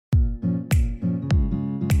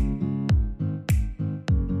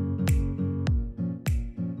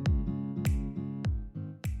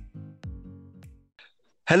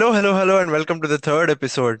Hello, and welcome to the third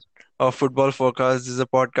episode of Football Forecast. This is a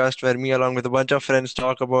podcast where me, along with a bunch of friends,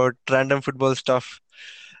 talk about random football stuff.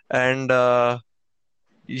 And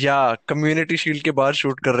yeah, Community Shield के बाद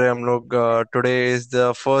shoot कर रहे हैं हम लोग. Today is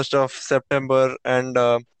the 1st of September, and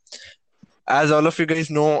as all of you guys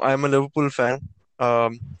know, I'm a Liverpool fan.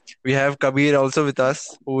 Um, we have Kabir also with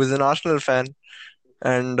us, who is an Arsenal fan.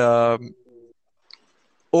 And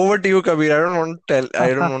over to you, Kabir. I don't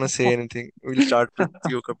want to say anything. We'll start with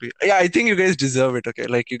you, Kabir. Yeah, I think you guys deserve it. Okay,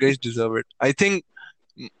 like you guys deserve it. I think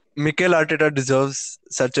Mikel Arteta deserves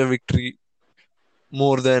such a victory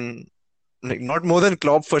more than like not more than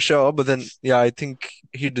Klopp for sure, but then yeah, I think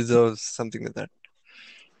he deserves something like that.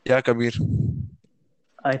 Yeah, Kabir.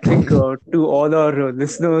 I think to all our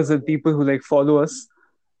listeners and people who follow us,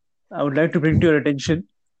 I would like to bring to your attention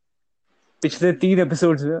पिछले 3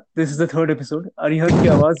 episodes में this is the third episode Arihant की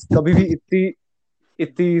आवाज कभी भी इतनी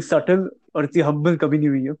इतनी subtle और इतनी हम्बल कभी नहीं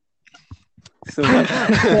हुई है सो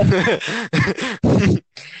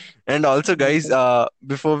And also, guys,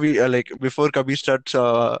 before Kabir starts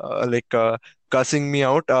cussing me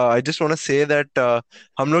out, I just want to say that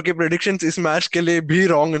हम लोग के predictions इस match के लिए भी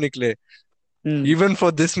wrong निकले. Even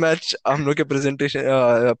for this match, हम लोग के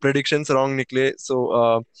predictions wrong निकले.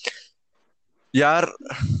 So यार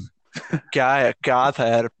क्या था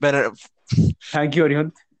यार. Thank you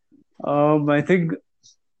Arihant I think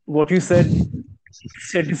what you said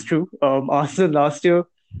is true. Arsenal last year,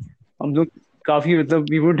 हम लोग काफी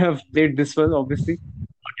we wouldn't have played this well. Obviously,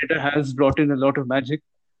 Arteta has brought in a lot of magic,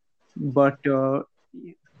 but to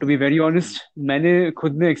be very honest, मैंने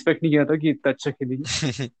खुद ने expect नहीं किया था कि इतना अच्छा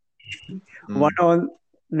खेलेगी. 1-1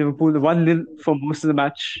 Liverpool, 1-0 for most of the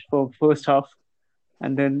match for first half,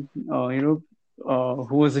 and then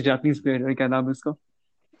who was the Japanese player? क्या नाम है उसका?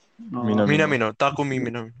 Minamino, Takumi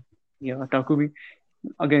Minamino. Yeah, Takumi.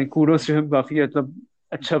 Again, kudos to him. काफी मतलब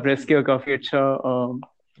अच्छा प्रेस किया, काफी अच्छा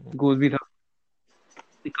गोल भी था,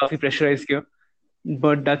 काफी प्रेशराइज किया.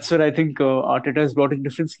 But that's where I think Arteta has brought in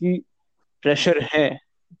difference की प्रेशर है,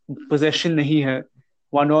 पोजेशन नहीं है,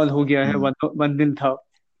 1-1 हो गया है, 1-1 था,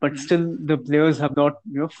 but still the players have not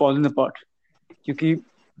fallen apart. क्योंकि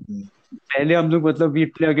पहले हम लोग मतलब we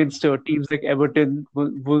play against teams like Everton,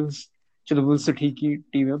 Wolves. चलो Wolves तो ठीक ही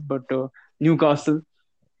टीम है, but Newcastle,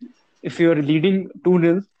 if you are leading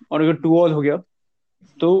 2-0 और अगर 2-2 हो गया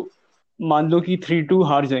तो मान लो कि 3-2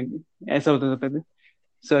 हार जाएंगे, ऐसा होता था पहले.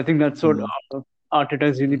 So I think that's what Arteta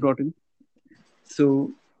has really brought in. So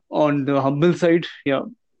on the humble side, yeah,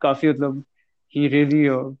 काफी मतलब he really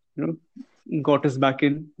got us back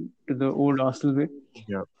in to the old Arsenal way.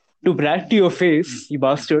 Yeah. To brag to your face, you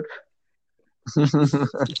bastard.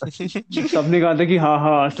 सबने कहा था कि हाँ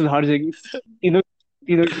हाँ Arsenal हार जाएगी, तीनों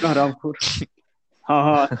तीनों इतना हरामखोर. हाँ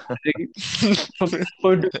हाँ हार जाएगी.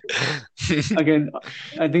 Again,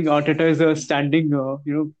 I think Arteta is a standing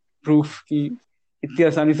proof कि इतनी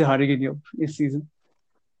आसानी से हारेगी नहीं अब इस season.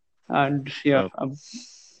 And yeah,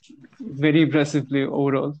 very impressive play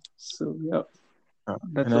overall. So yeah.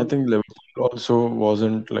 And I think Liverpool also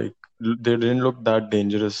wasn't like they didn't look that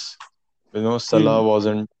dangerous. Salah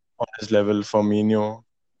wasn't on his level. Firmino,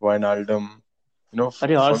 Wijnaldum.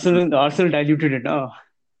 अरे Arsenal diluted it ना.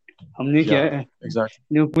 हमने क्या है? Exactly.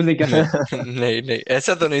 Liverpool ने क्या है? नहीं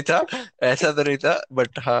ऐसा तो नहीं था but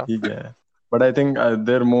हाँ. Yeah. But I think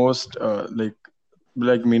their most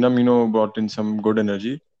like Minamino brought in some good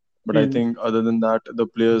energy. But I think other than that, the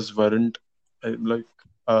players weren't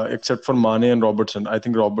except for Mane and Robertson. I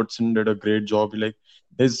think Robertson did a great job. Like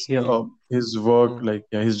his work,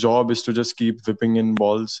 his job is to just keep whipping in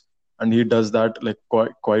balls, and he does that like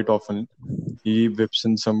quite often. He whips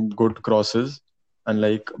in some good crosses,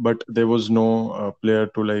 and but there was no player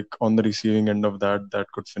to on the receiving end of that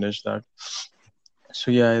could finish that.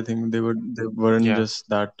 So yeah, I think they weren't just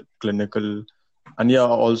that clinical. And yeah,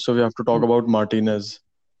 also we have to talk about Martinez.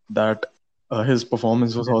 That his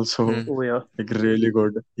performance was also really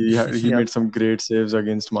good. He made some great saves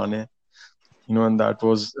against Mane, and that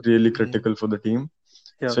was really critical for the team.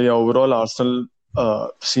 So yeah, overall Arsenal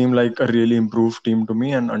seemed like a really improved team to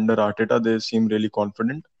me, and under Arteta they seem really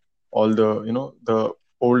confident. All the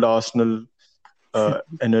old Arsenal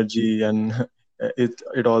energy and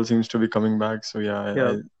it all seems to be coming back. So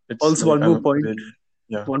yeah. It's also one more point.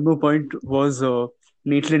 One more point was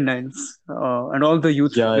Maitland-Niles and all the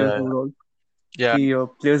youth players overall. The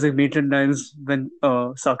players like Maitland-Niles, when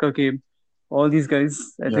Saka came, all these guys,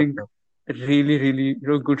 I think really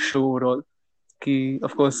good show overall.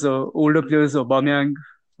 Of course, older players, Aubameyang,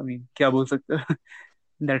 I mean, क्या बोल सकते हैं?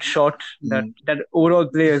 That shot, that overall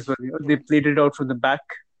play as well. They played it out from the back.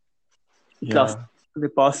 Plus, they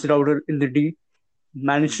passed it out in the D.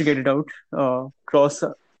 managed to get it out across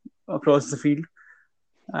the field,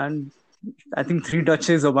 and I think three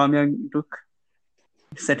touches Aubameyang took,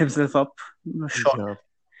 set himself up, shot, Yeah,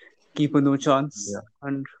 keeper no yeah. chance,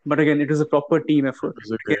 and but again it was a proper team It effort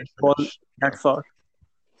was a to get great the ball finish. that far.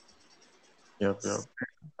 Yep, yep.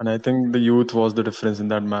 And I think the youth was the difference in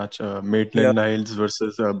that match. Yeah. Maitland-Niles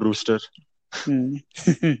versus Brewster. Hmm.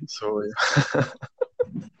 So,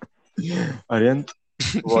 yeah. Aryant,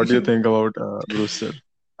 what do you think about Brewster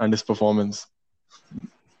and his performance?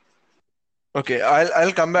 Okay,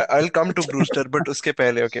 I'll come back. I'll come to Brewster, but uske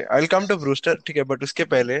pehle. Okay, I'll come to Brewster. ठीक है, but uske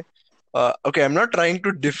pehle. Okay, I'm not trying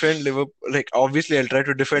to defend Liverpool. Like obviously, I'll try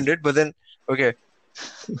to defend it, but then okay,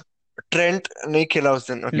 Trent नहीं खेला उस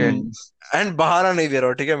दिन. Okay, Hmm. Hmm. And बहाना नहीं दे रहा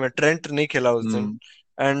हूँ. ठीक है, मैं ट्रेंट नहीं खेला उस दिन. Hmm.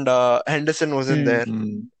 And Henderson wasn't Hmm. there.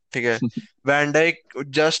 Hmm. ठीक है. Van Dijk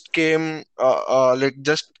just came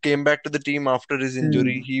back to the team after his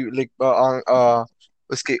injury. Hmm. He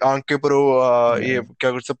उसकी आंख के ऊपर वो Yeah. ये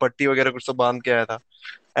क्या कुछ पट्टी वगैरह कुछ बांध के आया था.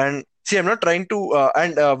 And see, I'm not trying to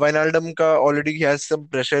and Wijnaldum का already he has some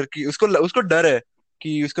pressure कि उसको उसको डर है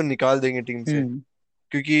कि उसको निकाल देंगे टीम से, Hmm.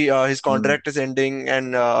 क्योंकि his Hmm. contract is ending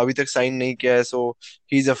and अभी तक साइन नहीं किया है, so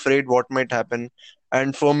he's afraid what might happen.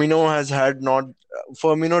 And Firmino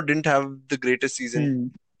didn't have the greatest season Hmm.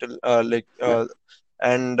 till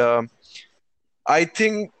and I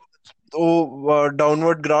think वो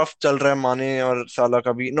डाउनवर्ड ग्राफ चल रहा है माने और साला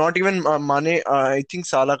का भी. नॉट इवन माने, आई थिंक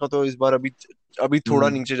साला का तो इस बार अभी अभी थोड़ा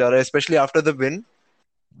Hmm. नीचे जा रहा है, specially after the win,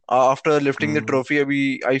 after lifting the Hmm. trophy.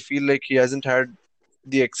 Abhi, I feel like he hasn't had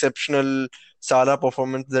the exceptional Salah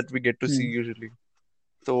performance that we get to see Hmm. usually.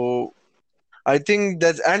 So I think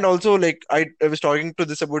that's, and also like I was talking to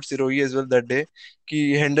this about Sirohi as well that day कि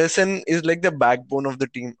Henderson is like the backbone of the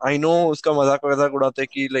team. I know उसका मजाक मजाक उड़ाते हैं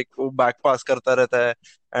कि like वो back pass करता रहता है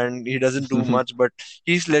and he doesn't do much, but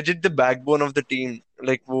he's legit the backbone of the team.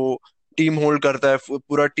 Like वो team hold करता है,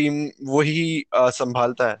 पूरा team वही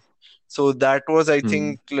संभालता है. So that was, I Hmm.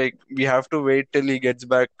 think, like we have to wait till he gets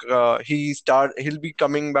back. He'll be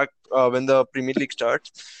coming back when the Premier League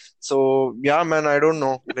starts. So yeah, man, I don't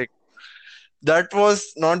know. Like that was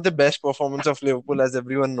not the best performance of Liverpool, as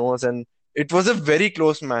everyone knows, and it was a very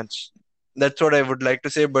close match. That's what I would like to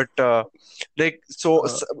say. But like so,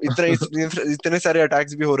 Uh, इतने सारे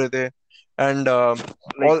attacks भी हो रहे थे, and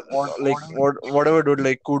like all like whatever, dude.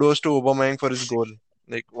 Like kudos to Aubameyang for his goal.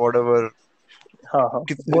 Like whatever, Ha, ha.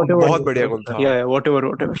 Whatever. बहुत बढ़िया goal था. Yeah, yeah. Whatever.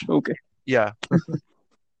 Okay. Yeah.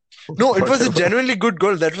 No, it was a whatever. genuinely good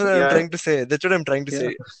goal. That's what I'm Yeah. trying to say. That's what I'm trying to Yeah. say.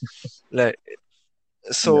 Like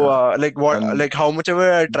so, Yeah. like what, And like how much ever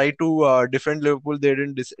I try to defend Liverpool, they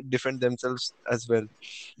didn't defend themselves as well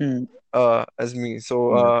Hmm. as me. So,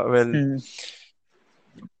 yeah. well, Hmm.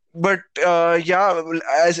 but yeah, well,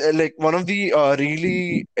 as like one of the really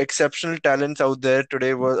exceptional talents out there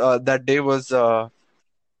today was that day was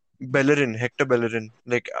Bellerin, Hector Bellerin.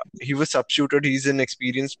 Like he was substituted. He's an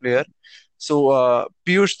experienced player. So,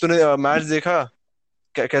 Piyush, तूने match देखा?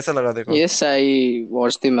 कैसा लगा देखो? Yes, I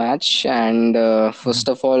watched the match, and first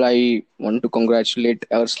of all, I want to congratulate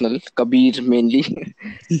Arsenal, Kabir mainly.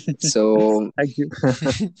 So, Thank you.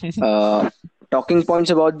 uh, talking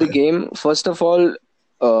points about the game. First of all,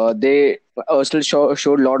 they Arsenal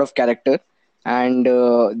showed a lot of character, and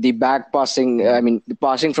the back passing. I Hmm. mean, the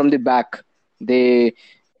passing from the back. They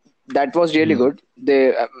that was really Hmm. good. They,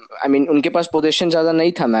 I mean, उनके पास position ज़्यादा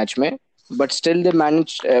नहीं था match में, but still they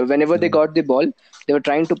managed. Whenever they Hmm. got the ball, they were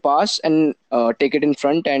trying to pass and take it in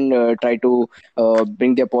front and try to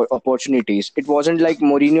bring their opportunities. It wasn't like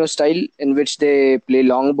Mourinho style in which they play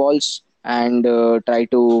long balls and try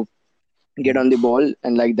to get Hmm. on the ball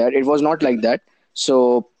and like that. It was not like that. So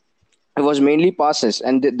it was mainly passes,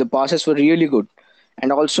 and the passes were really good.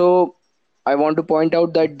 And also, I want to point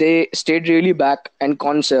out that they stayed really back and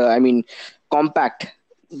I mean, compact.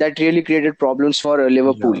 That really created problems for Yeah.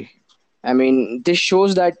 Liverpool. I mean, this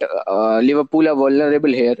shows that Liverpool are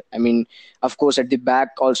vulnerable here. I mean, of course, at the back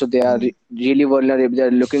also they are Hmm. really vulnerable. They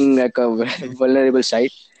are looking like a vulnerable side.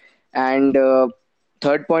 And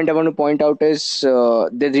third point I want to point out is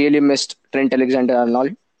they really missed Trent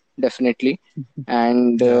Alexander-Arnold, definitely.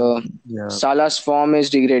 And Yeah. Yeah. Salah's form is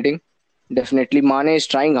degrading. Definitely, Mane is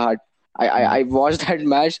trying hard. Hmm. I watched that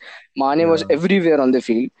match. Mane was Yeah. everywhere on the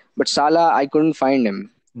field, but Salah, I couldn't find him.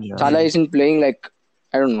 Yeah. Salah Hmm. isn't playing like,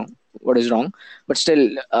 I don't know what is wrong, but still,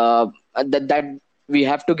 that we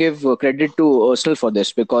have to give credit to Arsenal for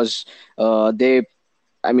this because they,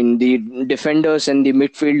 I mean, the defenders and the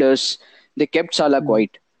midfielders, they kept Salah Hmm.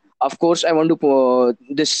 quiet. Of course, I want to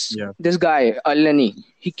Yeah. this guy Al-Nani.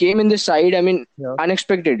 He came in the side. I mean, Yeah.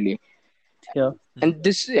 unexpectedly, Yeah.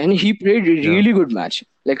 and he played a Yeah. really good match.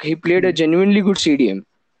 Like he played a Hmm. genuinely good CDM.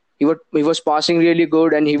 He was passing really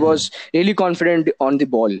good, and he Hmm. was really confident on the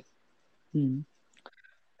ball. Mm.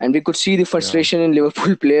 And we could see the Yeah. frustration in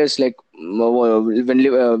Liverpool players, like when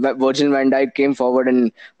Virgil van Dijk came forward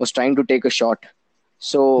and was trying to take a shot.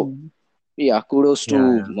 So Mm. yeah, kudos Yeah.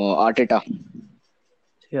 to Yeah. Arteta.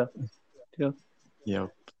 Yeah. Yeah. Yeah.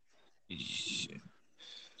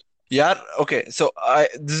 Yeah, okay. So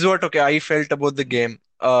this is what I felt about the game.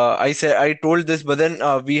 I told this, but then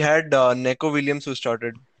we had Neco Williams who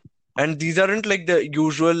started, and these aren't like the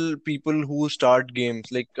usual people who start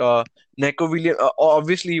games. Like Neco Williams,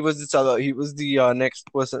 obviously he was the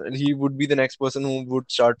next person. He would be the next person who would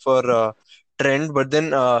start for Trent. But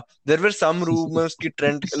then there were some rumors that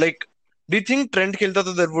Trent, like, do you think Trent खेलता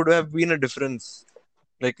तो there would have been a difference?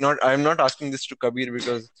 Like, not, I'm not asking this to Kabir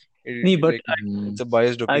because Nee, but like Hmm. it's a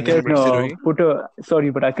biased I can opinion, but Sirohi, put a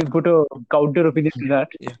sorry, but I can put a counter opinion to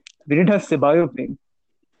that. yeah. We didn't have Ceballos playing.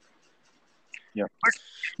 Yeah.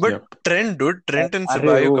 But Yep. Trent, dude, Trent and Arre,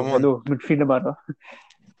 Ceballos, oh, come on. hello, midfielder मारा.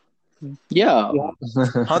 Yeah, Yeah.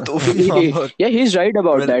 हाँ तो yeah, he's right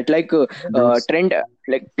about well, that. Like Bruce. Trent,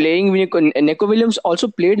 like playing Neco Williams also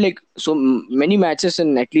played like so many matches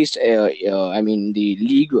in at least I mean the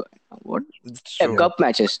league, what it's true. Yep. cup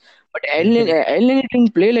matches. But Yeah. Ellen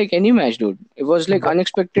didn't play like any match, dude. It was like But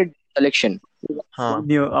unexpected selection. Huh. 1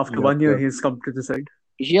 year after Yep. 1 year, Yep. he's come to the side.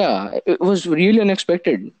 Yeah, it was really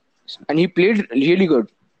unexpected, and he played really good.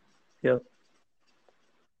 Yeah.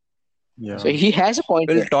 So Yeah. he has a point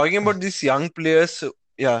Well, here. talking about these young players,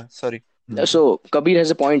 yeah, sorry. Hmm. So Kabir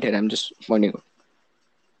has a point here. I'm just pointing out.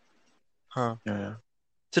 हाँ. Yeah. Yeah.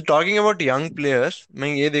 So talking about young players,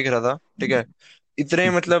 मैं ये देख रहा था, ठीक है? इतने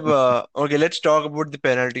मतलब, okay, let's talk about the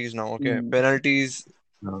penalties now. Okay, Mm. penalties.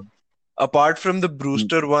 Yeah. Apart from the Hmm.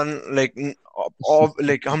 Brewster one, like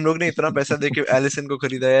like हम लोग ने इतना पैसा दे के एलिसन को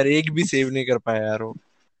खरीदा यार, एक भी सेव नहीं कर पाया यार वो.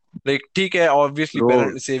 Like, ठीक है, obviously Bro.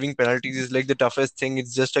 saving penalties is like the toughest thing.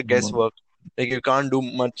 It's just a Hmm. guesswork. Like you can't do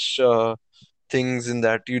much things in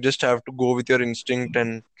that. You just have to go with your instinct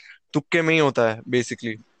and तुक्के में ही होता है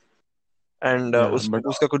basically. And Yeah. But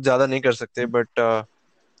उसका कुछ ज्यादा नहीं कर सकते. But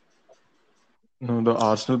no, the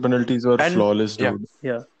Arsenal penalties were and flawless, yeah, dude.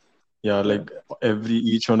 Yeah. Yeah, Yeah. like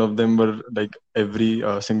each one of them were like every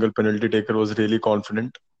single penalty taker was really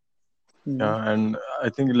confident. Mm. Yeah, and I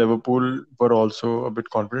think Liverpool were also a bit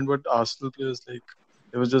confident, but Arsenal players, like,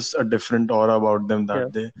 there was just a different aura about them Yeah.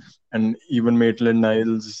 that day. And even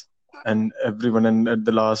Maitland-Niles and everyone, and at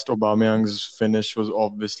the last, Aubameyang's finish was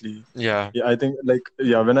obviously. yeah. Yeah, I think, like,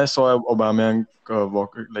 yeah, when I saw Aubameyang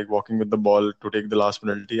walking with the ball to take the last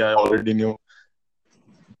penalty, I already knew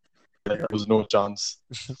like there was no chance.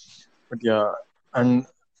 But yeah, and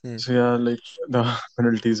Hmm. so yeah, like the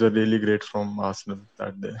penalties were really great from Arsenal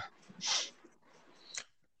that day.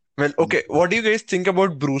 Well, okay. What do you guys think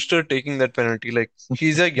about Brewster taking that penalty? Like,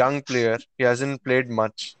 he's a young player. He hasn't played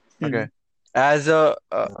much. Okay. Mm. As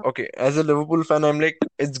a Liverpool fan, I'm like,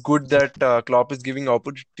 it's good that Klopp is giving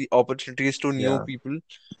opportunities to new Yeah. people,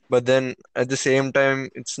 but then at the same time,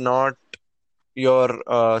 it's not your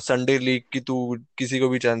Sunday league कि तू किसी को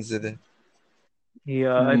भी chance they they.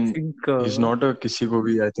 Yeah, I Mm, think. he's not a kisi ko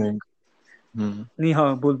bhi, I think. Hmm. नहीं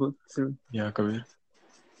हाँ बोल Sorry. Yeah, Kabir.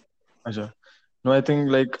 Acha. No, I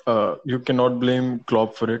think like you cannot blame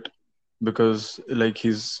Klopp for it because like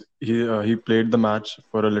he played the match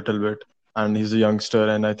for a little bit and he's a youngster,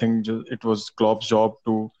 and I think it was Klopp's job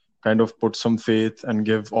to kind of put some faith and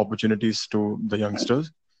give opportunities to the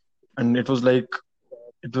youngsters. And it was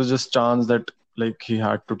just chance that like he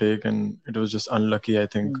had to take, and it was just unlucky, I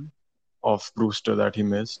think, Mm. of Brewster that he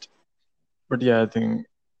missed. But yeah, I think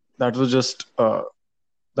that was just a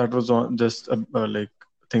like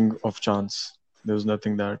thing of chance. There was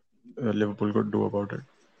nothing that Liverpool could do about it.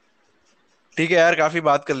 ठीक है यार, काफी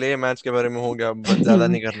बात कर लिए match के बारे में, हो गया, ज्यादा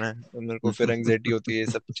नहीं करना है. मेरे को फिर एंग्जाइटी होती है ये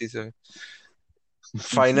सब चीजें.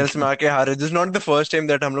 फाइनल्स में आके हारे. This not the first time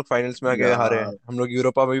that हम लोग फाइनल्स में आके हारे हैं. Yeah, हम लोग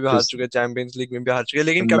यूरोपा में भी हार just चुके हैं, चैंपियंस लीग में भी हार चुके हैं,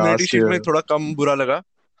 लेकिन कम्युनिटी last शील्ड में year, थोड़ा कम बुरा लगा.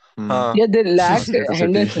 hmm, हाँ. Yeah, they lacked Manchester City,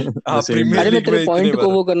 Henderson. हाँ, the same प्रीमियर अरे year. मैं लीग तेरे में इतने पॉइंट को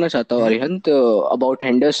बार. वो करना चाहता हूँ hmm. Arihant about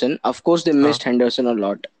Henderson. Of course they हाँ. Missed Henderson a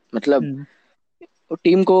lot. मतलब Mm.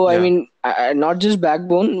 टीम को आई या. मीन नॉट जस्ट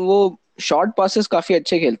बैकबोन, वो शॉर्ट पासेस काफी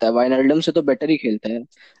अच्छे खेलता है, वाइनल्डम से तो बेटर ही खेलता है.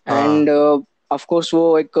 हाँ. एंड ऑफ कोर्स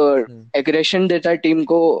वो एक हम्म. एग्रेशन देता है टीम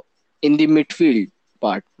को इन द मिडफील्ड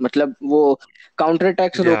पार्ट. मतलब वो काउंटर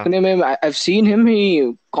अटैक्स या. रोकने में I have seen him,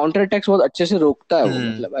 he counter attacks बहुत अच्छे से रोकता है वो. हम्म.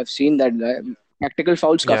 मतलब I have seen that guy. Tactical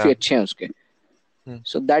fouls काफी या. अच्छे हैं उसके. Hmm.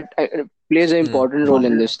 So that plays an hmm. important role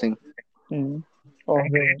in this thing. Mm. और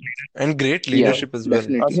and great Yeah, leadership as well.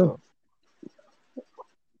 definitely. अगर सो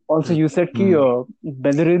Also, you said कि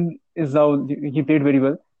Bellerin is now he played very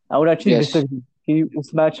well. I would actually Yes. disagree. He उस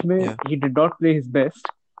match में Yeah. he did not play his best,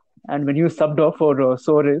 and when he was subbed off for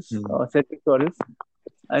Suarez, Cedric Suarez,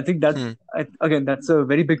 I think that Hmm. again that's a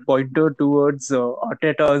very big pointer towards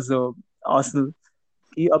Arteta's Arsenal.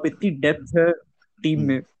 कि अब इतनी depth है team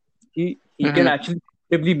में कि he can Mm-hmm. actually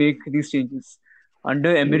actively make these changes.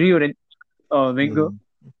 Under Emery or Wenger,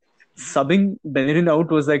 subbing Bellerin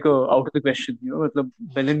out was like out of the question. You know, मतलब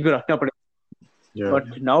Bellerin को रखना पड़ेगा. Yeah.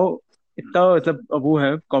 But now इतना मतलब वो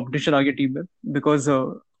है competition आ गया team में because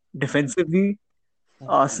defensively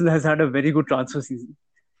Arsenal has had a very good transfer season.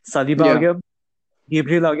 Saliba uh Yeah. गया,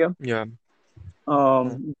 Gabriel आ गया. Yeah.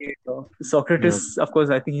 Socrates, Yeah. of course,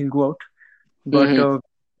 I think he'll go out. But Mm-hmm.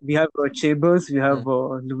 we have Chambers, we have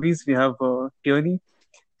Luis, we have Tierney.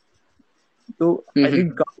 So I Mm-hmm.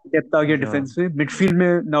 think काफी depth आ गया Yeah. defense में. Midfield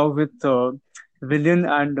में now with Willian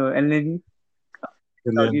and Elneny uh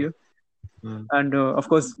Brilliant. गई है. Mm. And of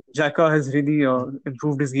course, Xhaka has really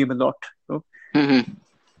improved his game a lot. So, Mm-hmm.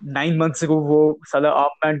 9 months ago, वो साला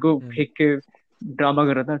arm man को फेंक के ड्रामा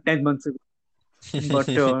कर रहा था. 10 months ago, but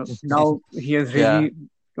now he has really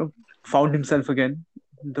found himself again,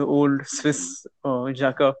 the old Swiss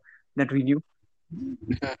Xhaka that we knew.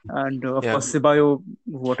 And of Yeah. course, Ceballo,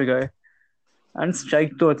 what a guy. And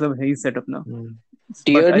strike तो मतलब है ही set up now. But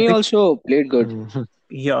I Tierney think also played good.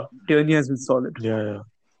 yeah, Tierney has been solid, Yeah, yeah.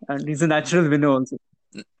 and he's a natural winner also.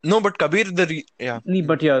 No, but Kabir, yeah.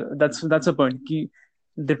 But yeah, that's a point. Ki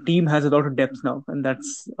the team has a lot of depth now, and that's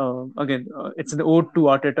again, it's an ode to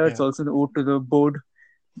Arteta. It's Yeah. also an ode to the board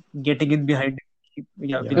getting in behind.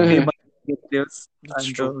 Yeah, we'll Yeah. pay Mhm. money to get players, That's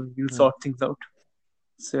and true. we'll sort things out.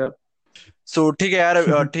 So yeah. So ठीक है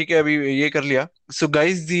यार, ठीक है, अभी ये कर लिया. So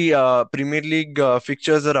guys, the Premier League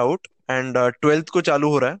fixtures are out and 12th को चालू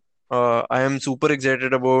हो रहा है. I am super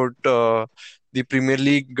excited about the Premier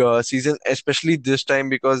League season, especially this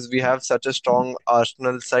time because we have such a strong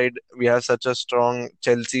Arsenal side, we have such a strong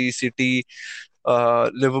Chelsea, City,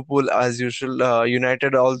 Liverpool as usual.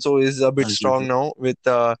 United also is a bit As strong usual. now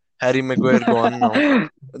with Harry Maguire gone now.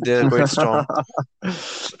 They are quite strong.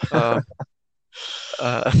 Uh,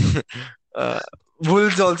 uh,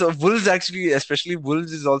 Wolves actually, especially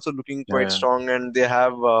Wolves is also looking quite Yeah. strong, and they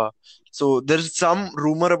have. So there's some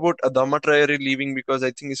rumor about Adama Traore leaving because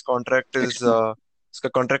I think his contract is. उसका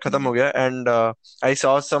contract खत्म हो गया, and I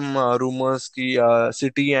saw some rumors कि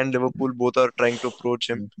City and Liverpool both are trying to approach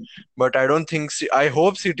him, but I don't think. I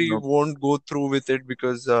hope City Nope. won't go through with it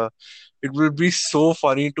because it will be so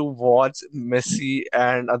funny to watch Messi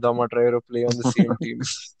and Adama Traore play on the same team.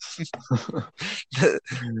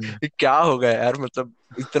 ये क्या होगा यार, मतलब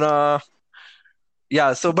इतना.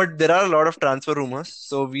 Yeah, so but there are a lot of transfer rumors.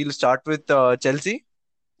 So we'll start with Chelsea.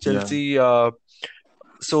 Chelsea.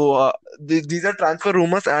 So these are transfer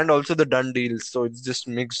rumors and also the done deals. So it's just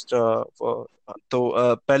mixed. तो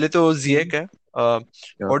पहले तो Ziyech है.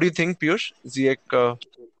 What do you think, Piyush? Ziyech for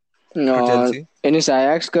Chelsea? In his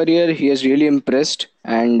Ajax career, he has really impressed,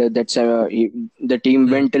 and the team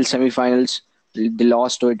went till semi-finals. They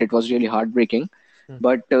lost to it. It was really heartbreaking,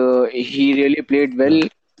 but he really played well.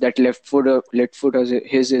 That left foot as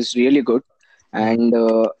his is really good, and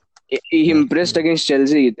he impressed against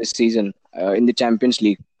Chelsea this season in the Champions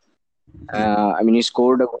League. I mean, he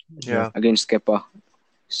scored a goal Yeah. against Kepa,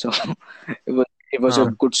 so it was a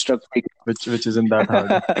good struck. Which isn't that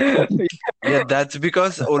hard. Yeah, that's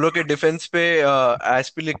because Olo के defense पे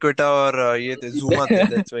Aspilicueta और ये थे Zuma थे.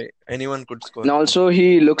 That's why anyone could score. And also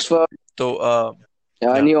he looks for तो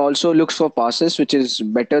and he also looks for passes, which is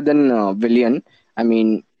better than Willian. I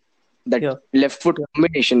mean, that left foot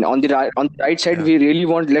combination on the right side, we really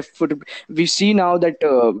want left foot. We see now that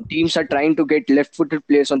teams are trying to get left-footed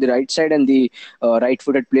players on the right side and the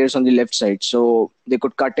right-footed players on the left side, so they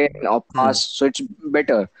could cut in or pass. So it's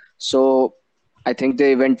better. So I think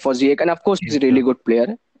they went for Ziyech, and of course he's a really good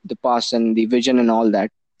player. The pass and the vision and all that.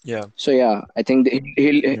 Yeah. So yeah, I think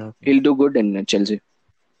he'll do good in Chelsea.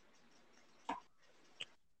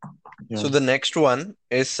 So the next one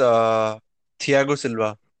is Thiago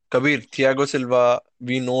Silva. Kabir, Thiago Silva,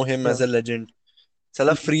 we know him as a legend.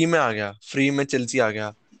 साला free में आ गया, free में Chelsea आ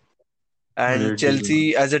गया. And Great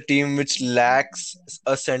Chelsea as a team which lacks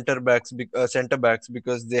a centre backs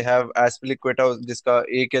because they have Aspilicueta जिसका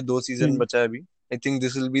एक या दो season बचा है अभी. I think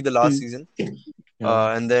this will be the last season.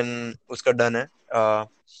 And then उसका done है.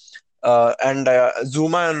 And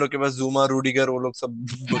Zuma उन लोग के पास Zuma, Rudiger वो लोग सब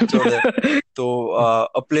बकचोद है. तो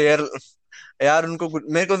a player यार उनको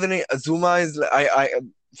मेरे को तो नहीं. Zuma is I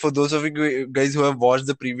for those of you guys who have watched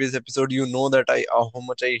the previous episode, you know that how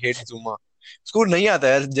much I hate Zuma. उसको नहीं आता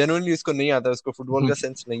यार, genuinely उसको नहीं आता, उसको फुटबॉल का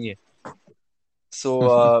सेंस नहीं है.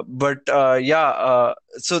 So,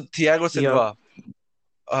 so Thiago Yeah, Silva,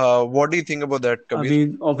 what do you think about that, I Kabir?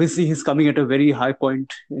 mean, obviously he's coming at a very high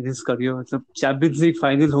point in his career. It's a Champions League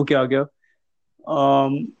final hoke aa gaya.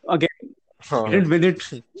 Again, he Huh, Yep. didn't win it.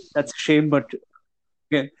 That's a shame, but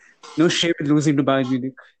again, no shame in losing to Bayern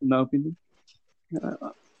Munich, in my opinion. Uh,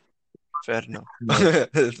 fair enough. Yep.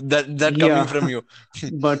 That coming yeah, from you.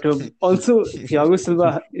 but also Thiago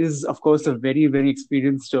Silva is, of course, a very, very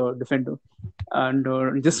experienced defender.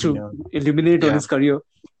 And just to Yeah. illuminate on Yeah, his career,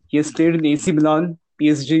 he has played in AC Milan,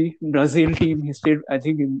 PSG, Brazil team. He's played, I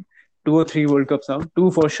think, in 2 or 3 World Cups now. Two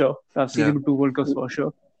for sure. I've seen yeah. him in 2 World Cups for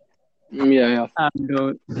sure. Yeah, yeah. And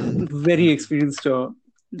Hmm. very experienced,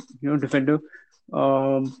 defender.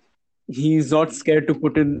 Um, he's not scared to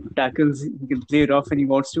put in tackles. He can play rough when he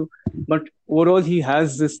wants to. But overall, he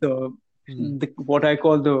has this Hmm. what I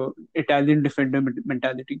call the Italian defender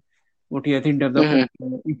mentality. What he I think developed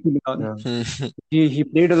Hmm. at AC Milan. Yeah. Hmm. He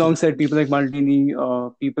played alongside people like Maldini,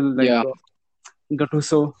 people like Yeah.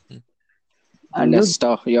 Gattuso, And and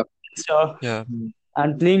Nesta. Yeah. star. Yeah, Mm.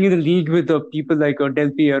 And playing in the league with people like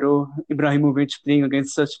Del Piero, Ibrahimovic, playing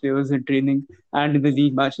against such players in training and in the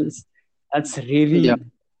league matches, that's Yeah. really,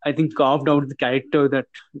 I think, carved out the character that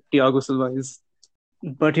Thiago Silva is.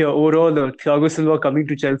 But yeah, overall, Thiago Silva coming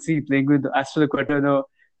to Chelsea, playing with Aspilicueta in a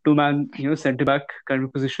two-man, centre back kind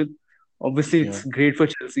of position. Obviously, Yeah. it's great for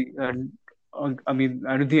Chelsea, and I mean,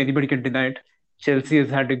 I don't think anybody can deny it. Chelsea has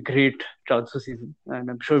had a great transfer season, and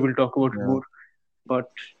I'm sure we'll talk about it Yeah. more. But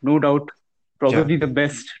no doubt, yeah. probably the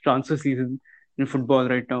best transfer season in football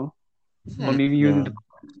right now, or Hmm. maybe even in Yeah.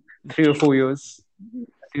 the 3 or 4 years.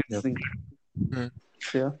 I think it's Yep. incredible. Hmm.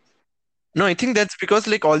 So, yeah. No, I think that's because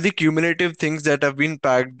like all the cumulative things that have been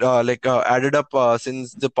packed, added up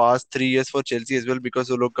since the past 3 years for Chelsea as well.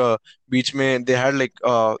 Because वो लोग बीच में they had like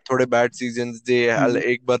थोड़े bad seasons. They Mm,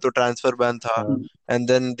 एक बार तो transfer ban था, Yeah. mm,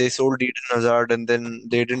 and then they sold Eden Hazard, and then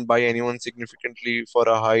they didn't buy anyone significantly for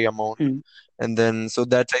a high amount, mm. and then so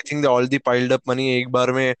that's I think all the piled up money एक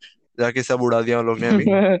बार में जाके सब उड़ा दिया उन लोग ने अभी,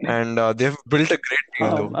 and they've built a great team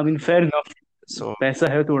Yeah. though. I mean, fair enough. So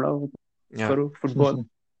पैसा है थोड़ा yeah. करो football.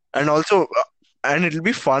 And also and it'll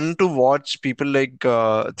be fun to watch people like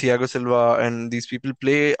Thiago Silva and these people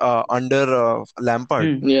play under Lampard.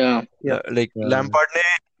 Mm, Yeah. yeah, Like Yeah. Lampard ने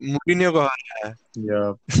Mourinho को हराया है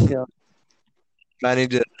Yeah. yeah.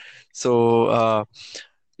 manager. So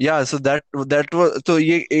yeah, so that was तो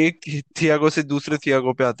ये एक Thiago से दूसरे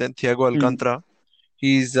Thiago पे आते हैं, Thiago Mm, अलकांतरा.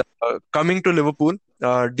 He's coming to Liverpool.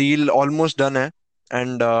 Deal almost done है,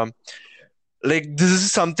 and like this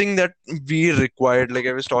is something that we required. Like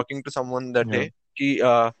I was talking to someone that Yeah. day. कि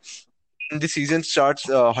when the season starts,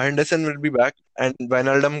 Henderson will be back and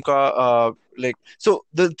Wijnaldum ka like so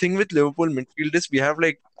the thing with Liverpool midfield is we have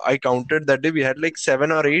like I counted that day we had like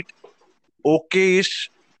 7 or 8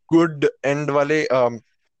 okay-ish good end wale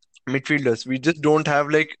midfielders. We just don't have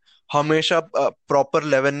like हमेशा proper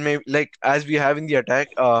 11 में like as we have in the attack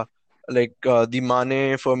the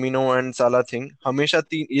Mane, Firmino and Salah thing हमेशा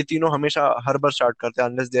ये तीनों हमेशा हर बार start करते हैं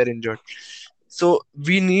unless they are injured. So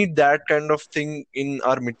we need that kind of thing in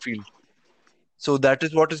our midfield. So that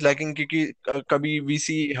is what is lacking क्योंकि कभी we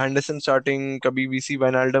see Henderson starting, कभी we see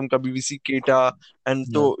Wijnaldum, कभी we see Keita, and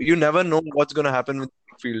so Yeah. you never know what's going to happen with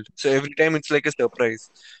the midfield. So every time it's like a surprise.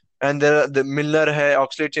 And there are the Milner hai,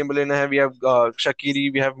 Oxlade-Chamberlain hai, we have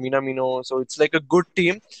Shaqiri, we have Minamino. So it's like a good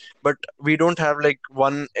team, but we don't have like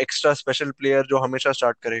one extra special player जो हमेशा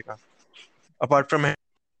start करेगा. Apart from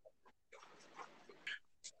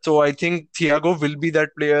So I think Thiago will be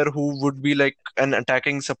that player who would be like an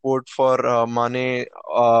attacking support for Mane.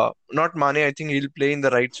 Not Mane. I think he'll play in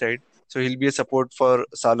the right side, so he'll be a support for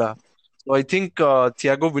Salah. So I think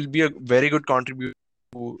Thiago will be a very good contributor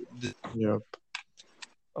to this. Yeah.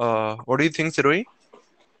 What do you think, Siroi?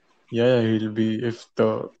 Yeah. He'll be if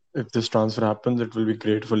this transfer happens, it will be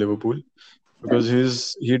great for Liverpool because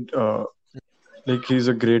he's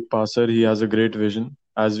a great passer. He has a great vision,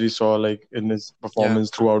 as we saw like in his Yeah. performance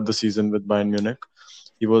throughout the season with Bayern Munich.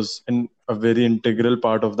 He was in a very integral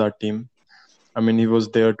part of that team. I mean, he was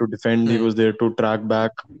there to defend. He Hmm. was there to track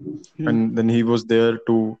back, mm, and then he was there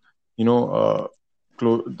to, you know,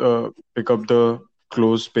 pick up the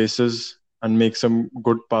close spaces and make some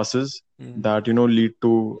good passes Hmm. that lead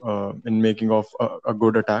to in making of a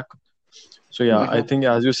good attack. So yeah, I Mhm. think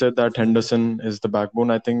as you said that Henderson is the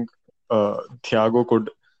backbone. I think Thiago could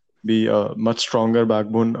be a much stronger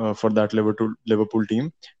backbone for that Liverpool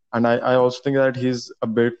team. And I also think that he's a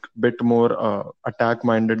bit more attack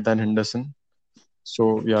minded than Henderson. So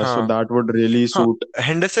yeah, so Huh. that would really Huh. suit.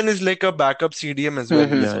 Henderson is like a backup CDM as well.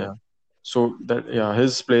 Mhm. Yeah, So yeah, So that, yeah,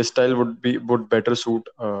 his play style would better suit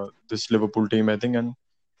this Liverpool team, I think. And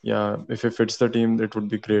yeah, if he fits the team, it would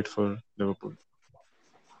be great for Liverpool.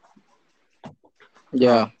 Huh.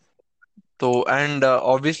 Yeah. So, and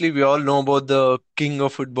obviously, we all know about the king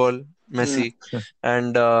of football, Mm. Messi.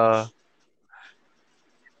 And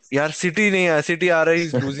यार City नहीं है city आ रहा है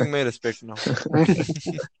he's losing my respect now.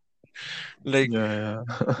 Like Yeah, yeah.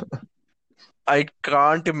 I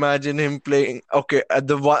can't imagine him playing. Okay, at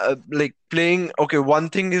the like playing. Okay, one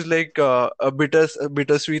thing is like a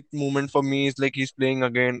bittersweet moment for me is like he's playing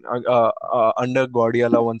again under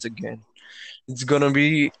Guardiola once again. It's gonna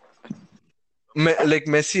be like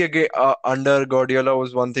Messi again under Guardiola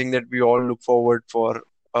was one thing that we all look forward for,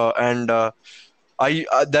 and I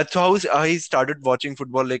that's how I started watching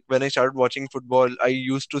football. Like when I started watching football, I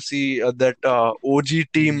used to see that OG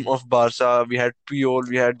team of Barca. We had Puyol,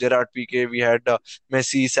 we had Gerard Piqué, we had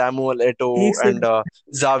Messi, Samuel Eto'o, एक and second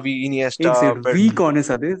Xavi, एक Iniesta. Second we कौन है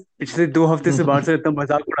सादिक? पिछले 2 हफ्ते से बाहर से इतना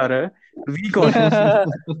मजाक उड़ा रहा है, वी कौन है?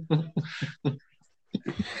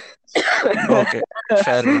 Okay,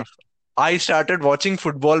 fair enough. I started watching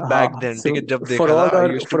football back हाँ, then. so ठीक है जब for देखा था all I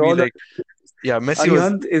our used to for be all like, yeah, Messi was.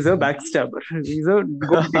 Arihant is a backstabber. He's a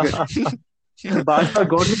gold digger. Barça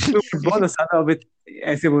God football साला अब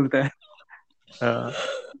ऐसे बोलता है. Uh,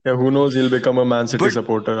 yeah, who knows? He'll become a Man City But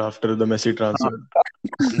supporter after the Messi हाँ transfer.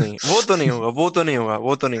 नहीं वो तो नहीं होगा वो तो नहीं होगा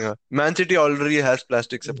वो तो नहीं होगा Man City already has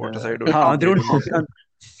plastic supporters I don't हाँ, need they don't to know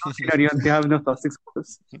have Arihant, they have enough plastic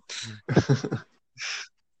supporters.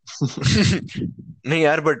 नहीं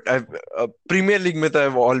यार बट प्रीमियर लीग में तो I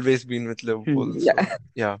have always been with Liverpool so Yeah.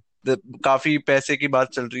 या काफी पैसे की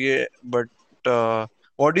बात चल रही है but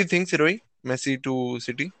what do you think सिरोही Messi to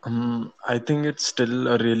City I think it's still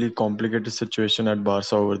a really complicated situation at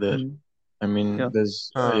Barca over there. I mean, Yeah. there's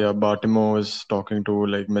हाँ yeah, Bartomeu is talking to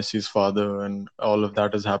like Messi's father, and all of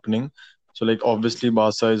that is happening. So like obviously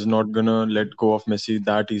Barca is not gonna let go of Messi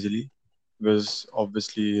that easily, because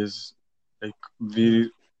obviously is like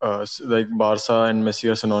like Barca and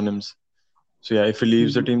Messi are synonyms. So yeah, if he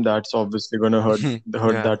leaves the team, that's obviously gonna hurt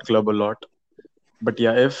yeah that club a lot. But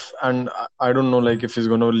yeah, if and I don't know like if he's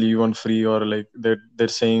gonna leave on free, or like they're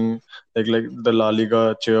saying like the La Liga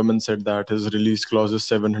chairman said that his release clause is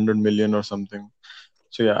 700 million or something.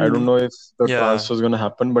 So yeah, I don't know if the yeah transfer is gonna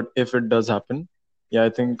happen, but if it does happen, yeah,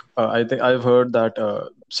 I think I've heard that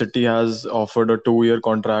City has offered a 2-year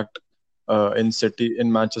contract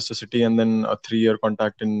in Manchester City, and then a 3-year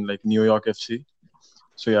contract in like New York FC.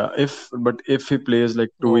 So yeah, if he plays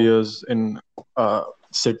like two oh years in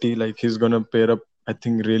City, like he's gonna pair up, I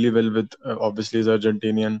think, really well with obviously his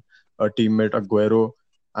Argentinian teammate Aguero,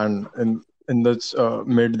 and in the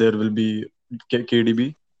mid there will be KDB.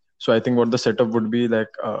 So I think what the setup would be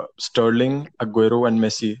like Sterling, Aguero, and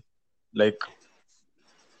Messi, like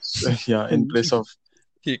yeah, in place of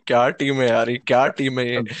ये क्या team है यार ये क्या team है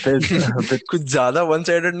ये with, with कुछ ज्यादा वन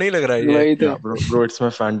साइडेड नहीं लग रहा है ये वही तो. yeah, bro, it's my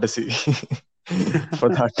fantasy for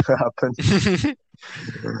that to happen.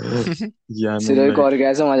 Yeah, I mean Sirohi को like. और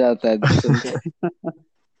कैसे मजा आता है सुन के.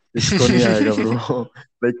 इसको नहीं आएगा bro.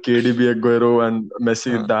 Like KDB, Aguero, and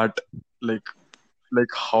Messi. हाँ That like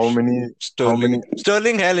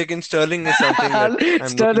स्टर्लिंग है लेकिन Stirling is something that I'm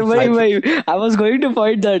Star, looking I forward. think I was going to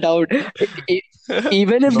point that out. E-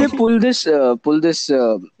 Even if no. they pull this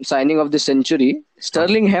signing of the century, हाँ.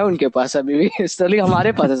 Sterling है उनके पास अभी भी. Sterling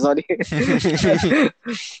हमारे पास है, sorry.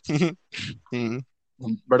 Hmm.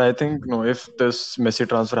 But I think no. If this Messi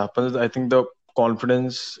transfer happens, I think the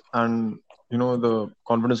confidence and the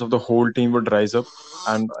confidence of the whole team would rise up,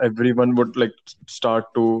 and everyone would like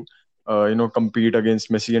start to compete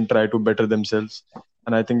against Messi and try to better themselves.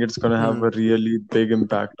 And I think it's gonna have Hmm. a really big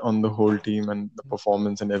impact on the whole team and the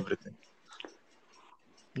performance and everything.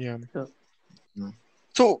 Yeah. Yeah. Mm.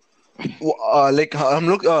 So, like हम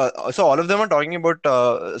लोग so all of them are talking about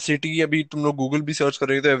City. अभी तुम लोग Google भी search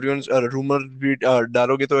करोगे तो everyone's rumor भी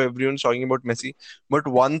डालोगे तो everyone's talking about Messi. But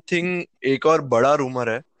one thing एक और बड़ा rumor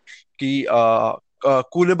है कि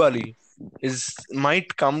Koulibaly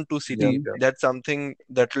might come to Yeah, City. yeah. That's something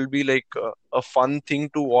that will be like a fun thing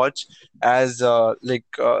to watch as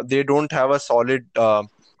like they don't have a solid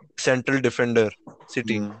central defender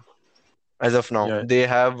City Mm. as of now. Yeah, They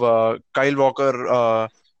have Kyle Walker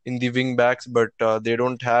in the wing backs, but they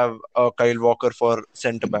don't have Kyle Walker for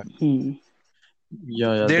centre back.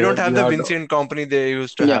 yeah. They don't have We the had Vincent company they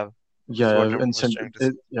used to Yeah. have. Is yeah, what yeah. I was Vincent. trying to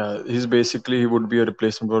say. Yeah, he would be a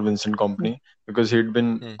replacement for Vincent Company, because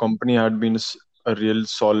Hmm. Company had been a real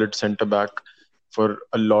solid centre back for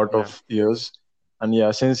a lot Yeah. of years. And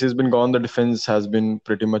yeah, since he's been gone, the defense has been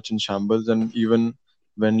pretty much in shambles. And even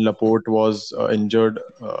when Laporte was injured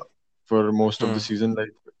for most of the Hmm. season.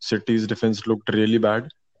 Like City's defense looked really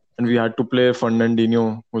bad, and we had to play Fernandinho,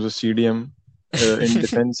 who's a CDM, in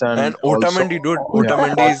defense, And and also Otamendi, dude. yeah,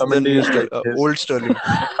 Otamendi is the Otamendi new is like old Sterling.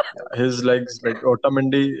 his legs, like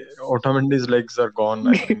Otamendi's legs are gone.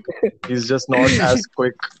 I think he's just not as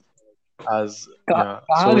quick as yeah.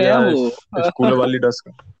 कहाँ So गया yeah, वो? if Koulibaly does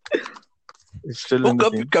come, he's still वो in the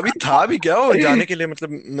कभी team. कभी था भी क्या वो जाने के लिए, मतलब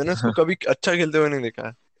मैंने उसको कभी अच्छा खेलते हुए नहीं देखा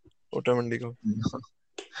है, ओटामेंडी को.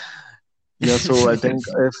 Yeah, so I think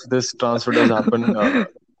if this transfer does happen,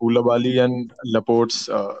 Koulibaly and Laporte's,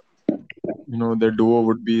 their duo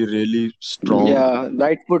would be really strong Yeah,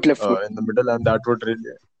 right foot, left foot. in the middle, and that would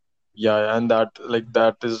really, yeah, and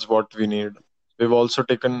that is what we need. We've also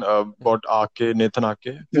taken bought Nathan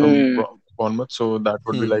Ake from Hmm. Bournemouth, so that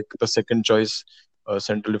would be Hmm. like the second choice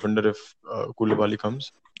central defender if Koulibaly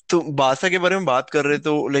comes. तो Barça के बारे में बात कर रहे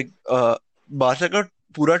तो like Barça का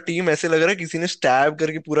पूरा टीम ऐसे लग रहा है किसी ने स्टैब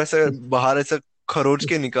करके पूरा सा बाहर ऐसा खरोच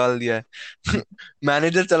के निकाल दिया है.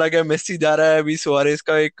 मैनेजर चला गया, मेसी जा रहा है, अभी सुआरेज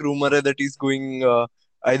का एक रूमर है that is going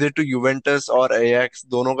either to Juventus or Ajax.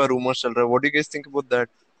 दोनों का रूमर चल रहा है. What do you guys think about that?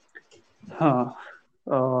 Huh.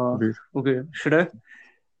 Agreed. Okay, should I?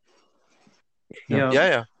 Yeah.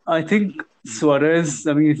 Yeah. I think Suarez,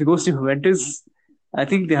 I mean, if he goes to Juventus, I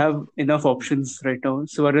think they have enough options right now.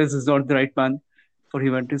 Suarez is not the right man for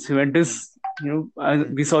Juventus. Juventus, as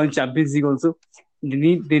we saw in Champions League also,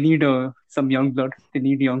 they need some young blood. They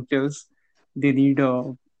need young players. They need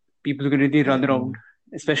people who can really run around,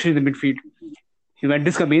 especially in the midfield.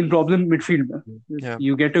 Juventus का main problem midfield में. Yeah.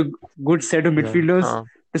 You get a good set of midfielders हाँ.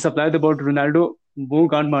 to supply the ball to Ronaldo, वो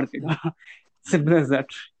गांड मार देगा. Simple as that.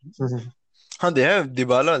 हाँ, they have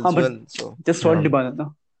Dybala as हाँ, but well. So just one Yeah. Dybala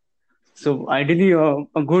now. So ideally,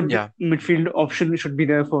 a good Yeah. midfield option should be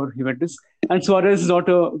there for Juventus. And Suarez is not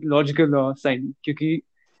a logical sign, because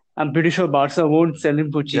I'm pretty sure Barca won't sell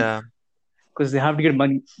him for cheap yeah, because they have to get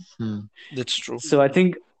money. that's true. So I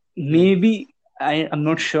think maybe I'm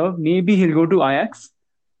not sure. Maybe he'll go to Ajax,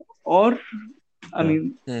 or I Yeah. mean,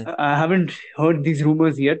 Hmm. I haven't heard these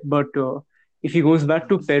rumors yet. But if he goes back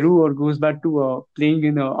to Peru or goes back to playing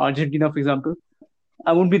in Argentina, for example,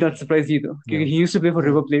 I won't be that surprised either. Because he used to play for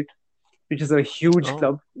River Plate, which is a huge Oh.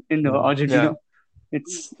 club in Argentina. Yeah.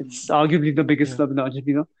 It's arguably the biggest Yeah. club in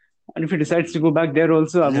Argentina. And if he decides to go back there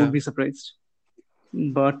also, I Yeah. won't be surprised.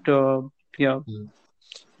 But yeah,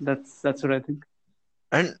 that's what I think.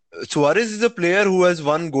 And Suarez is a player who has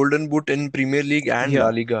won Golden Boot in Premier League and Yeah, La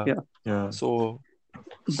Liga. yeah. Yeah. So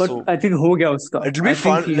But I think ho gaya uska. It'll be I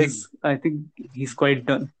think fun, like- I think he's quite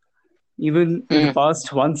done. Even in the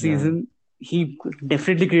past one season, he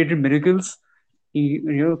definitely created miracles. He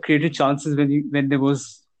created chances when there was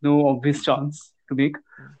no obvious chance to make.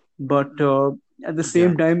 But at the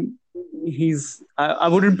same time, I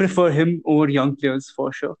wouldn't prefer him over young players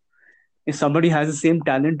for sure. If somebody has the same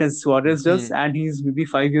talent as Suarez does and he's maybe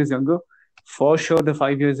 5 years younger, for sure the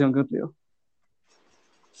 5 years younger player.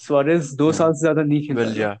 Suarez 2 साल से ज्यादा नहीं खेल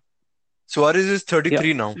well, पाएगा. yeah. Suarez is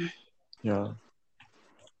 33 now. Yeah.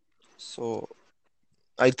 So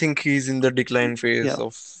I think he's in the decline phase Yeah.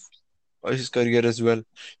 of his career as well.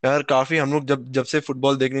 यार काफी हम लोग जब से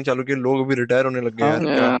फुटबॉल देखने चालू किए लोग अभी रिटायर होने लग गए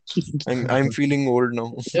यार. Yeah. I'm feeling old now.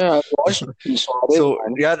 Yeah, I watched Suarez, So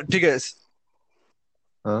man. यार ठीक है.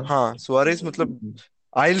 Huh? हाँ, Suarez मतलब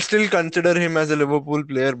I'll still consider him as a Liverpool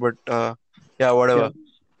player, but yeah, whatever.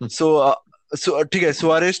 So ठीक है,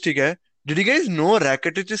 Suarez ठीक है. Did you guys know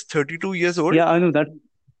Rakitic is 32 years old? Yeah, I know that.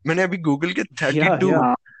 मैंने अभी Google के 32.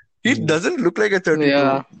 Yeah. He doesn't look like a 32.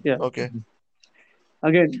 Yeah. Okay.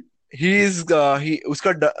 Again, इसका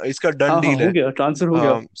done हाँ, deal हो है. गया, transfer हो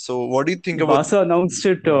गया. So what do you think about? Barca announced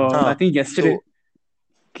it, I think yesterday,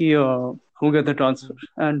 कि हो गया था transfer.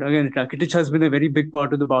 And again, Rakitic has been a very big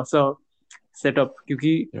part of the Barca setup,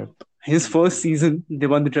 क्योंकि his first season they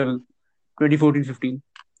won the treble, 2014-15.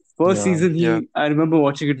 First season, I remember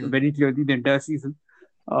watching it very clearly, the entire season.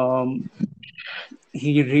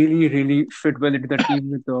 He really, really fit well into the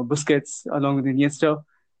team with Busquets along with Iniesta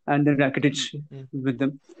and then Rakitic with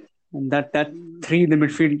them. And that three in the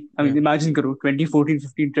midfield, I mean, imagine karo,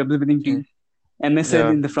 2014-15 treble winning team.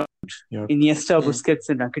 MSN in the front, Iniesta, Busquets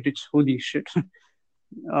and Rakitic. Holy shit.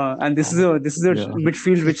 And this is a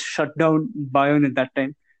midfield which shut down Bayern at that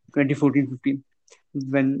time, 2014-15.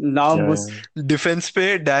 When Lam was defense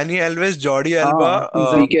पे Dani Alves, Jordi Alba,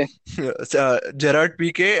 PK. Gerard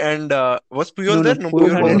PK and was Puyol there? No,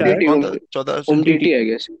 Puyol Puyol had was retired. 14. Umtiti, I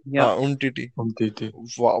guess. Yeah. Umtiti.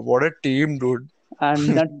 Wow, what a team, dude.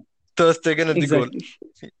 And that Ter Stegen at the goal.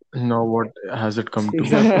 exactly. Now what has it come to?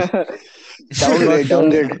 Exactly.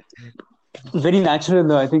 Downgrade. Very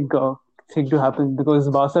natural, I think, thing to happen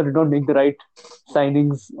because Barca did not make the right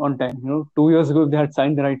signings on time. 2 years ago, if they had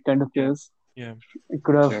signed the right kind of players, Yeah. it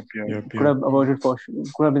could have Yep. avoided for sure.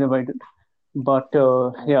 Could have been avoided. But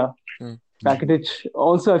yeah, Hmm. Rakitic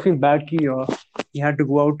also I feel bad he had to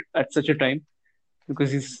go out at such a time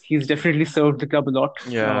because he's definitely served the club a lot.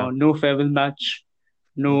 Yeah. No farewell match,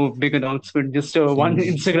 no big announcement, just one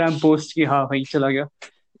Instagram post कि हाँ भाई चला गया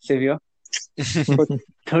Sevilla for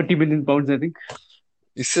 30 million pounds I think.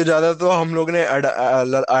 इससे ज्यादा तो हम लोग ने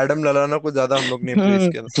एडम ललाना को ज्यादा हम लोग ने प्रेस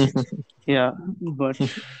किया Yeah, but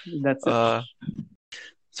that's it. था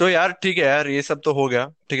सो यार ठीक है यार ये सब तो हो गया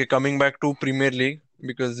ठीक है coming back to premiere league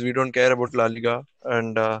because we don't care about La Liga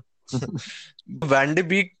and van de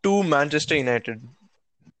beak to Manchester United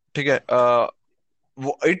ठीक है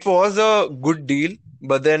it was a good deal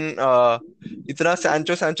but then इतना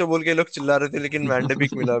सैंचो सैंचो बोल के लोग चिल्ला रहे थे लेकिन वैन डे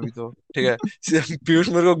बीक मिला अभी तो ठीक है पीयूष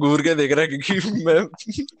मेरे को घूर के देख रहा है क्योंकि मैं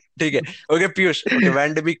ठीक है okay Piyush okay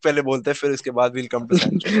van de beak पहले बोलते हैं फिर उसके बाद will come to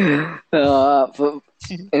Sancho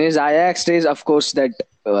In his Ajax days, of course, that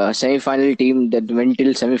semi-final team that went till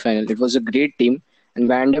semi-final, it was a great team, and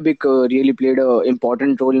Van de Beek really played an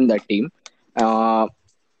important role in that team. Uh,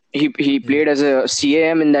 he played as a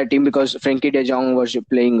CAM in that team because Frankie De Jong was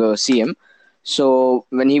playing CM. So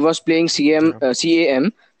when he was playing CAM,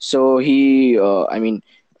 so he, I mean,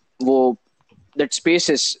 वो that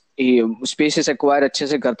spaces acquire अच्छे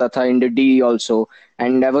से करता था in the D also.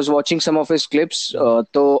 And I was watching some of his clips.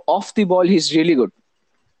 So off the ball, he's really good.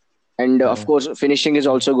 And of course, finishing is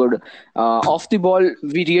also good. Off the ball,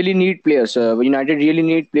 we really need players. United really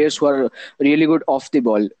need players who are really good off the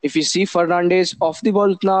ball. If you see Fernandes, off the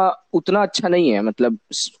ball उतना अच्छा नहीं है मतलब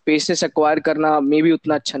spaces acquire करना maybe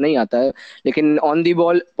उतना अच्छा नहीं आता है लेकिन on the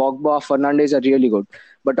ball Pogba, Fernandes are really good.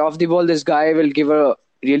 But off the ball, this guy will give a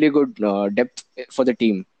really good depth for the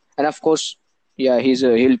team. And of course, yeah,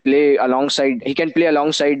 he'll play alongside. He can play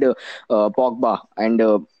alongside Pogba and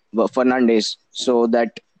Fernandes, so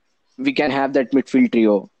that we can have that midfield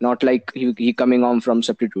trio, not like he coming on from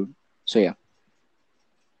substitute. So yeah.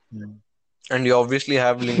 and you obviously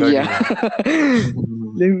have Lingard Yeah.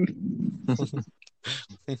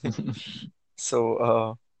 so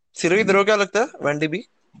Sirohi तेरे को क्या लगता है Van de Beek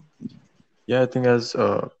Yeah, I think as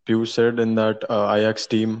Piyush said in that Ajax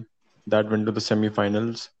team that went to the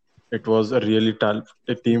semi-finals, it was a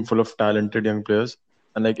team full of talented young players,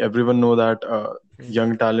 and like everyone know that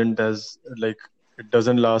young talent as like it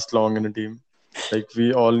doesn't last long in a team. Like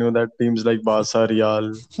we all knew that teams like Barca,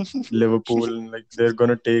 Real, Liverpool, like they're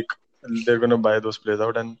gonna buy those players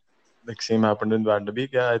out, and like same happened in Van de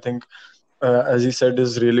Beek. Yeah, I think as he said,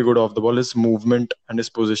 is really good off the ball. His movement and his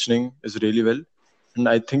positioning is really well, and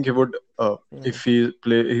I think he would if he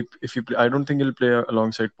play if he play, I don't think he'll play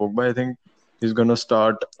alongside Pogba. I think he's gonna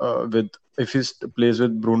start with if he plays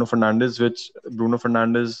with Bruno Fernandes, which Bruno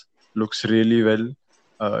Fernandes looks really well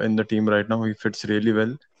in the team right now. He fits really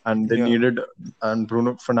well, and they Yeah. needed. And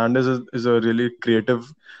Bruno Fernandes is a really creative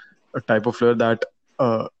type of player that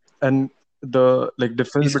and the like he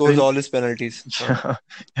difference scores between all his penalties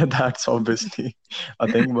yeah, that's obviously a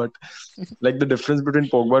thing, but like the difference between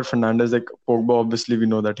Pogba and Fernandes, like Pogba, obviously we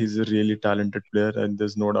know that he's a really talented player, and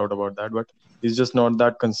there's no doubt about that. But he's just not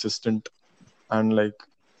that consistent, and like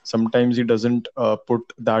sometimes he doesn't put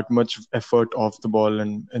that much effort off the ball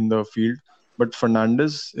and in the field. But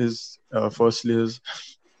Fernandes is firstly his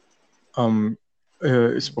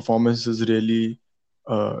performance is really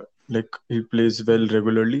like he plays well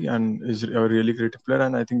regularly and is a really creative player.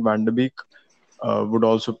 And I think Van de Beek would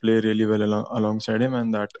also play really well alongside him,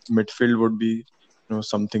 and that midfield would be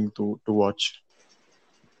something to watch.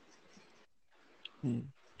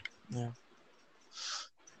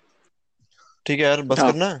 ठीक है यार बस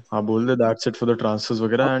हाँ. करना है हाँ बोल दे that's it for the transfers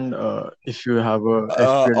वगैरह. And if you have a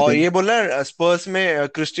FPL और team, ये बोलना है स्पर्स में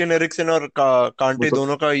क्रिस्टियन एरिक्सन और कांटे वो तो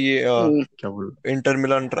दोनों का ये क्या बोल इंटर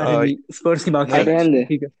मिलान अरे नहीं स्पर्स की बात नहीं? कर रहने दे.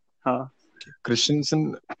 ठीक है हाँ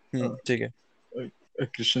क्रिस्टियंसन ठीक है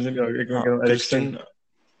क्रिस्टियंसन के आगे हाँ,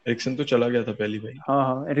 एरिक्सन तो चला गया था पहली भाई.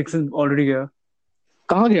 हाँ एरिक्सन ऑलरेडी गया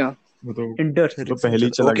कहाँ गया? वो तो इंटर पहले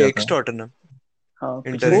ही चला ओके गया था. एक्स्ट्रा टॉटनहम हाँ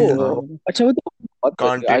इंटर पिछले इंटर, सीजन हाँ. में। अच्छा वो तो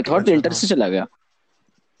कांटे आई थॉट अच्छा, इंटर हाँ. से चला गया.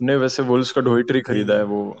 नहीं वैसे वुल्स का डोहिटरी खरीदा है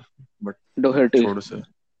वो, बट डोहर्टी. छोड़ से.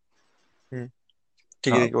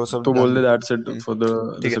 ठीक है वो सब तो बोल दे डाल that's it for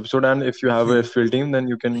ठीक this है. episode. And if you have a FPL team, then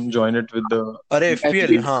you can join it with the अरे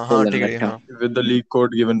एफपीएल हाँ हाँ ठीक है हाँ with the league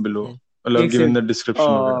code given below. एक given in से the description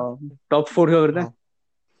वगैरह. टॉप 4 का करते हैं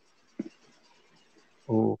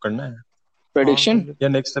वो करना है प्रेडिक्शन. या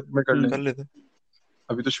नेक्स्ट स्टेप में कर कर लें. लेते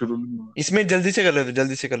अभी तो शुरू नहीं हुआ. इसमें जल्दी से कर लेते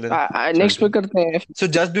नेक्स्ट पे करते हैं. सो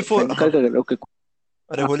जस्ट बिफोर कर ओके.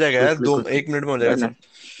 अरे हो जाएगा यार Quick, दो quick. एक मिनट में हो जाएगा करना. सब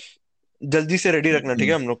जल्दी से रेडी रखना, ठीक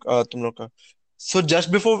है हम लोग तुम लोग का. सो जस्ट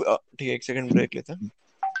बिफोर, ठीक है, एक सेकंड ब्रेक लेते हैं.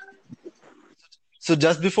 So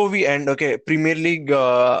just before we end, okay, Premier League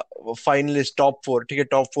finalist top four, ठीक है,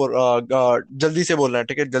 top four, जल्दी से बोलना है,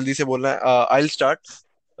 ठीक है, जल्दी से बोलना है. I'll start.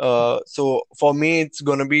 So for me, it's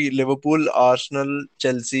gonna be Liverpool, Arsenal,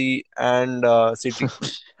 Chelsea, and City.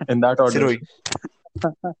 In that order. Siroi.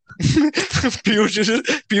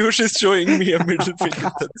 Piyush is showing me a middle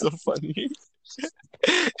finger. That's so funny.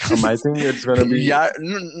 I think it's gonna be. Yeah,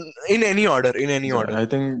 in any order, in any order. I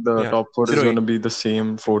think the top four is Siroi. gonna be the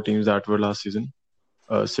same four teams that were last season.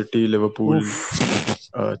 City, Liverpool,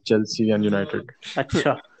 Chelsea, and United.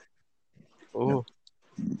 अच्छा. Oh.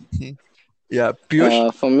 Yeah,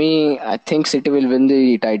 Piyush. For me, I think City will win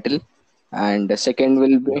the title, and the second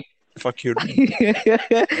will be Fuck you.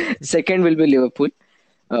 second will be Liverpool,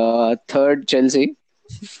 third Chelsea,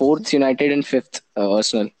 fourth United, and fifth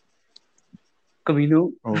Arsenal.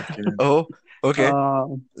 Camino. Okay. Oh, okay.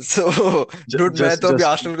 So, dude, मैं तो अभी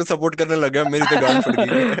Arsenal को support करने लगा, मेरी तो गांड फट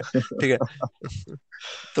गई. ठीक है.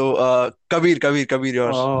 तो Kabir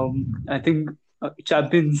yours. I think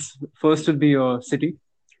champions first will be City.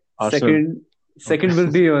 Arsenal. Second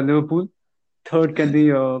will be Liverpool. Third can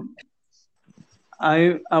be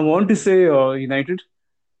I want to say United,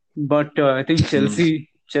 but I think Chelsea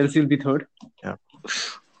will be third. Yeah.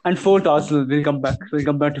 And fourth Arsenal will come back. We'll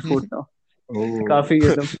come back to fourth now. Oh. काफी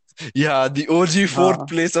एकदम. Yeah, the OG fourth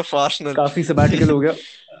place of Arsenal. काफी sabbatical हो गया.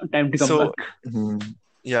 Time to come back.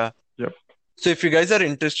 Yeah. Yep. So if you guys are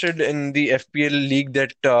interested in the FPL league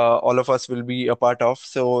that all of us will be a part of,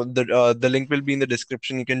 so the link will be in the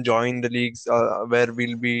description. You can join the leagues where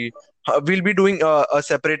we'll be doing a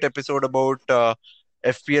separate episode about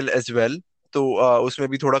FPL as well. तो उसमें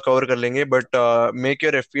भी थोड़ा cover कर लेंगे, but make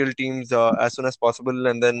your FPL teams as soon as possible,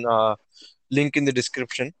 and then link in the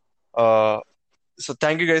description. So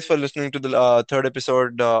thank you guys for listening to the third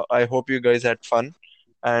episode. I hope you guys had fun,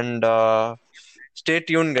 and stay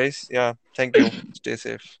tuned, guys. Yeah, thank you. Stay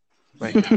safe. Bye.